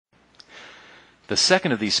The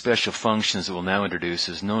second of these special functions that we'll now introduce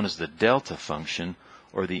is known as the delta function,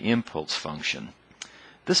 or the impulse function.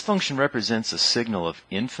 This function represents a signal of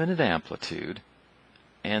infinite amplitude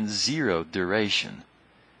and zero duration.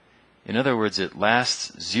 In other words, it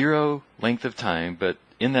lasts zero length of time, but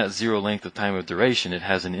in that zero length of time of duration, it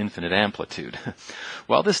has an infinite amplitude.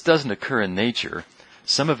 While this doesn't occur in nature,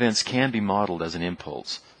 some events can be modeled as an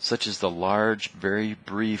impulse, such as the large, very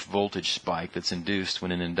brief voltage spike that's induced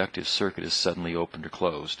when an inductive circuit is suddenly opened or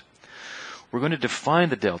closed. We're going to define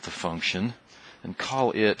the delta function and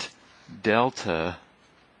call it delta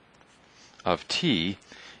of t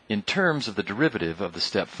in terms of the derivative of the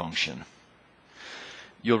step function.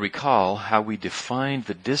 You'll recall how we defined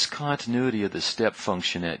the discontinuity of the step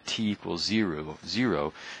function at t equals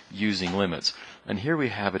 0 using limits. And here we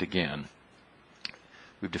have it again.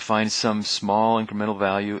 We've defined some small incremental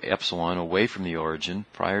value, epsilon, away from the origin.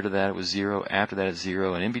 Prior to that it was 0, after that it's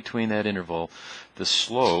 0, and in between that interval, the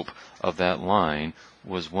slope of that line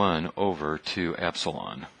was 1 over 2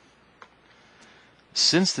 epsilon.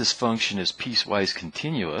 Since this function is piecewise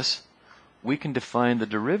continuous, we can define the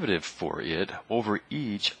derivative for it over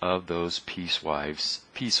each of those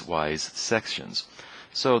piecewise sections.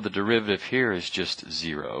 So the derivative here is just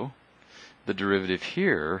 0. The derivative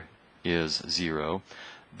here is 0.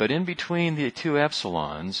 But in between the two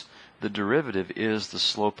epsilons, the derivative is the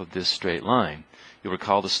slope of this straight line. You'll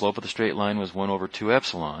recall the slope of the straight line was 1 over 2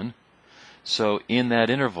 epsilon. So in that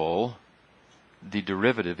interval, the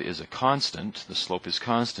derivative is a constant. The slope is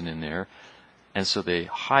constant in there. And so the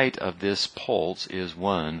height of this pulse is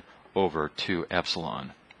 1 over 2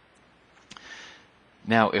 epsilon.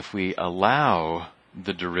 Now, if we allow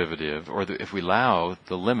the derivative, or if we allow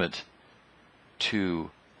the limit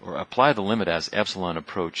to, or apply the limit as epsilon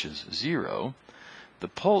approaches 0, the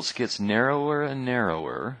pulse gets narrower and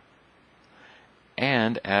narrower,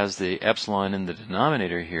 and as the epsilon in the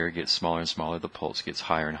denominator here gets smaller and smaller, the pulse gets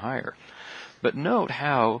higher and higher. But note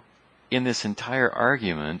how in this entire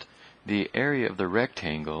argument, the area of the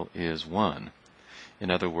rectangle is 1. In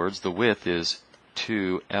other words, the width is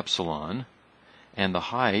 2 epsilon, and the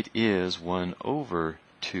height is 1 over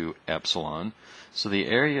 2 epsilon. So the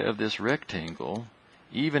area of this rectangle,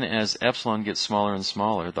 even as epsilon gets smaller and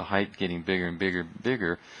smaller, the height getting bigger and bigger and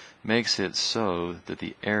bigger, makes it so that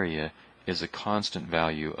the area is a constant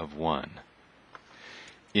value of 1.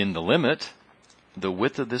 In the limit, the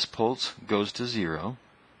width of this pulse goes to 0.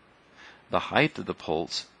 The height of the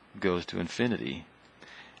pulse goes to infinity.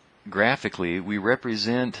 Graphically, we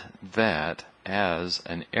represent that as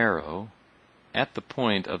an arrow at the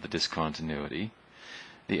point of the discontinuity.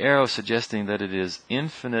 The arrow suggesting that it is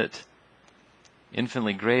infinitely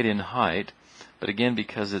great in height, but again,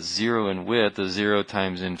 because it's 0 in width, the 0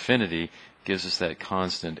 times infinity gives us that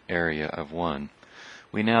constant area of 1.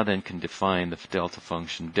 We now then can define the delta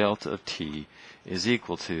function. Delta of t is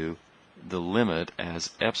equal to the limit as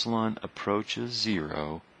epsilon approaches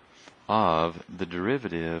 0 of the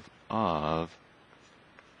derivative of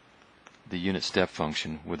the unit step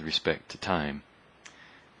function with respect to time.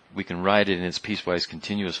 We can write it in its piecewise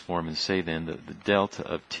continuous form and say then that the delta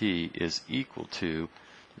of t is equal to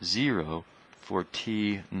 0 for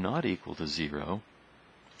t not equal to 0,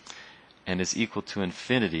 and is equal to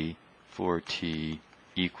infinity for t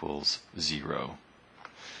equals 0.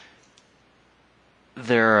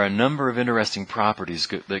 There are a number of interesting properties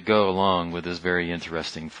that go along with this very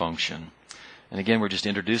interesting function. And again, we're just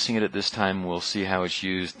introducing it at this time. We'll see how it's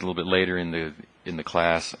used a little bit later in the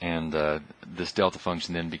class, and this delta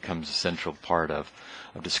function then becomes a central part of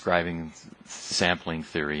describing sampling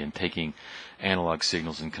theory and taking analog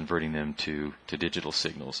signals and converting them to digital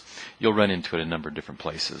signals. You'll run into it in a number of different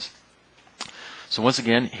places. So once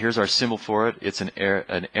again, here's our symbol for it. It's an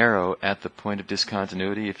arrow at the point of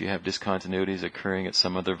discontinuity. If you have discontinuities occurring at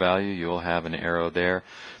some other value, you'll have an arrow there.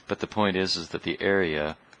 But the point is that the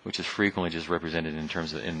area, which is frequently just represented in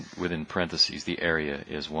terms of within parentheses, the area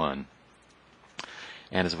is 1.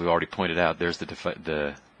 And as we've already pointed out, there's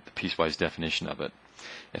the piecewise definition of it.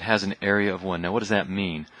 It has an area of 1. Now, what does that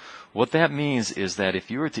mean? What that means is that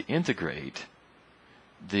if you were to integrate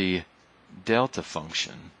the delta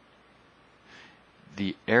function,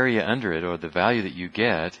 the area under it, or the value that you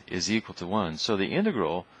get, is equal to 1. So the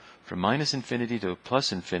integral from minus infinity to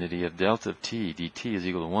plus infinity of delta of t dt is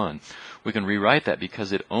equal to 1. We can rewrite that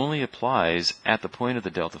because it only applies at the point of the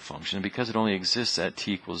delta function, and because it only exists at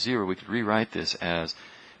t equals 0, we could rewrite this as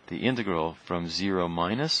the integral from 0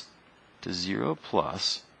 minus to 0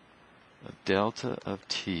 plus of delta of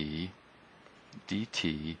t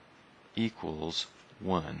dt equals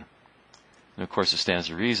 1. And of course, it stands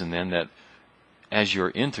to reason then that as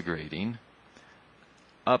you're integrating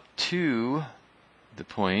up to the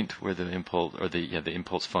point where the impulse, or the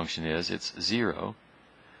impulse function is, it's 0.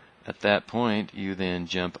 At that point, you then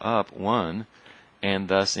jump up 1, and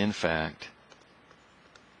thus, in fact,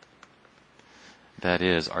 that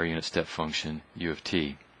is our unit step function, u of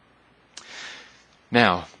t.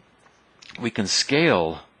 Now, we can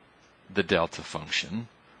scale the delta function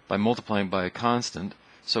by multiplying by a constant,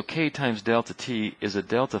 so k times delta t is a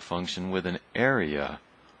delta function with an area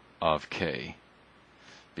of k.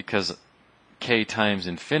 Because k times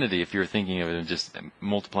infinity, if you're thinking of it as just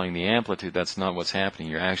multiplying the amplitude, that's not what's happening.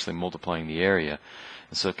 You're actually multiplying the area.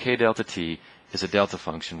 And so k delta t is a delta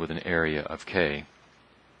function with an area of k.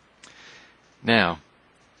 Now,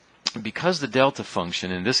 because the delta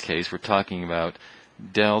function, in this case, we're talking about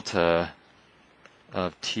delta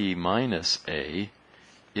of t minus a,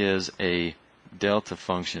 is a delta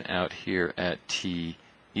function out here at t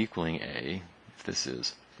equaling a, if this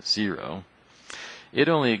is 0, it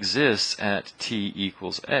only exists at t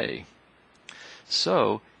equals a.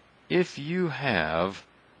 So, if you have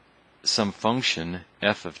some function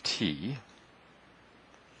f of t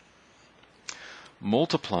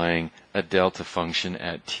multiplying a delta function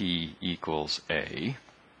at t equals a,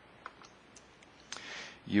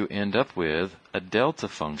 you end up with a delta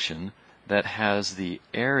function that has the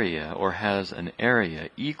area, or has an area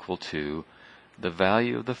equal to the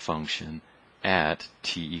value of the function at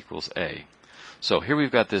t equals a. So here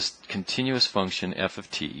we've got this continuous function f of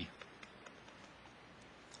t.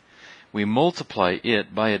 We multiply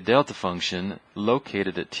it by a delta function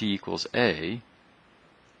located at t equals a.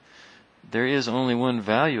 There is only one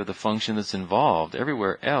value of the function that's involved.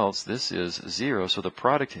 Everywhere else, this is 0, so the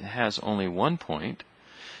product has only one point.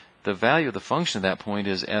 The value of the function at that point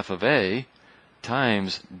is f of a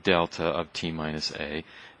times delta of t minus a.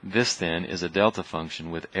 This then is a delta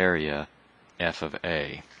function with area f of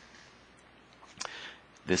a.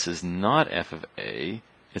 This is not f of a,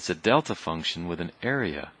 it's a delta function with an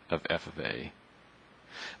area of f of a.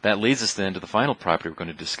 That leads us then to the final property we're going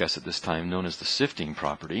to discuss at this time, known as the sifting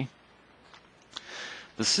property.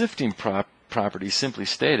 The sifting property, simply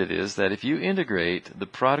stated, is that if you integrate the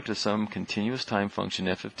product of some continuous time function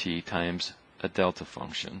f of t times a delta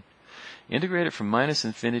function, integrate it from minus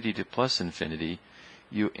infinity to plus infinity,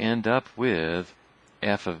 you end up with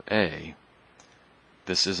f of a.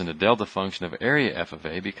 This isn't a delta function of area f of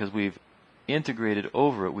a because we've integrated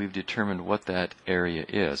over it, we've determined what that area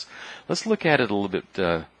is. Let's look at it a little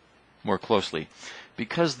bit more closely.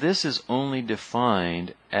 Because this is only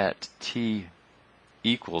defined at t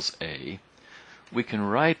equals a, we can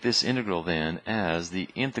write this integral then as the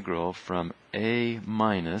integral from a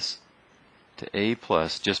minus to a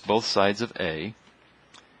plus, just both sides of a,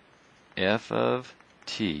 f of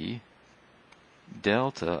t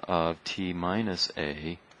delta of t minus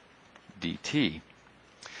a dt.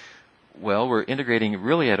 Well, we're integrating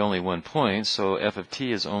really at only one point, so f of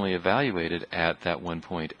t is only evaluated at that one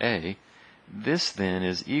point a. This then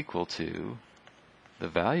is equal to the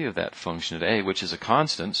value of that function at a, which is a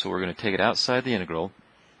constant, so we're going to take it outside the integral,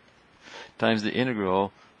 times the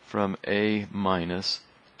integral from a minus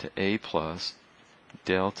to a plus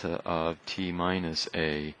delta of t minus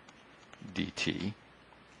a dt.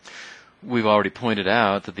 We've already pointed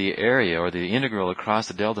out that the area, or the integral across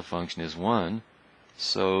the delta function, is 1,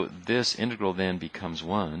 so this integral then becomes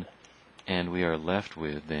 1, and we are left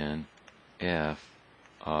with then f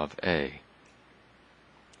of a.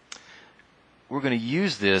 We're going to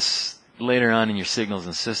use this later on in your signals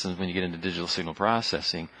and systems when you get into digital signal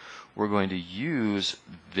processing. We're going to use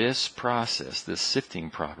this process, this sifting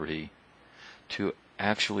property, to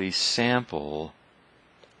actually sample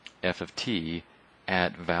f of t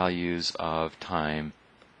at values of time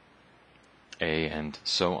a and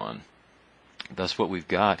so on. Thus what we've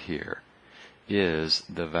got here is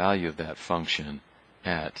the value of that function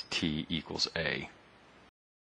at t equals a.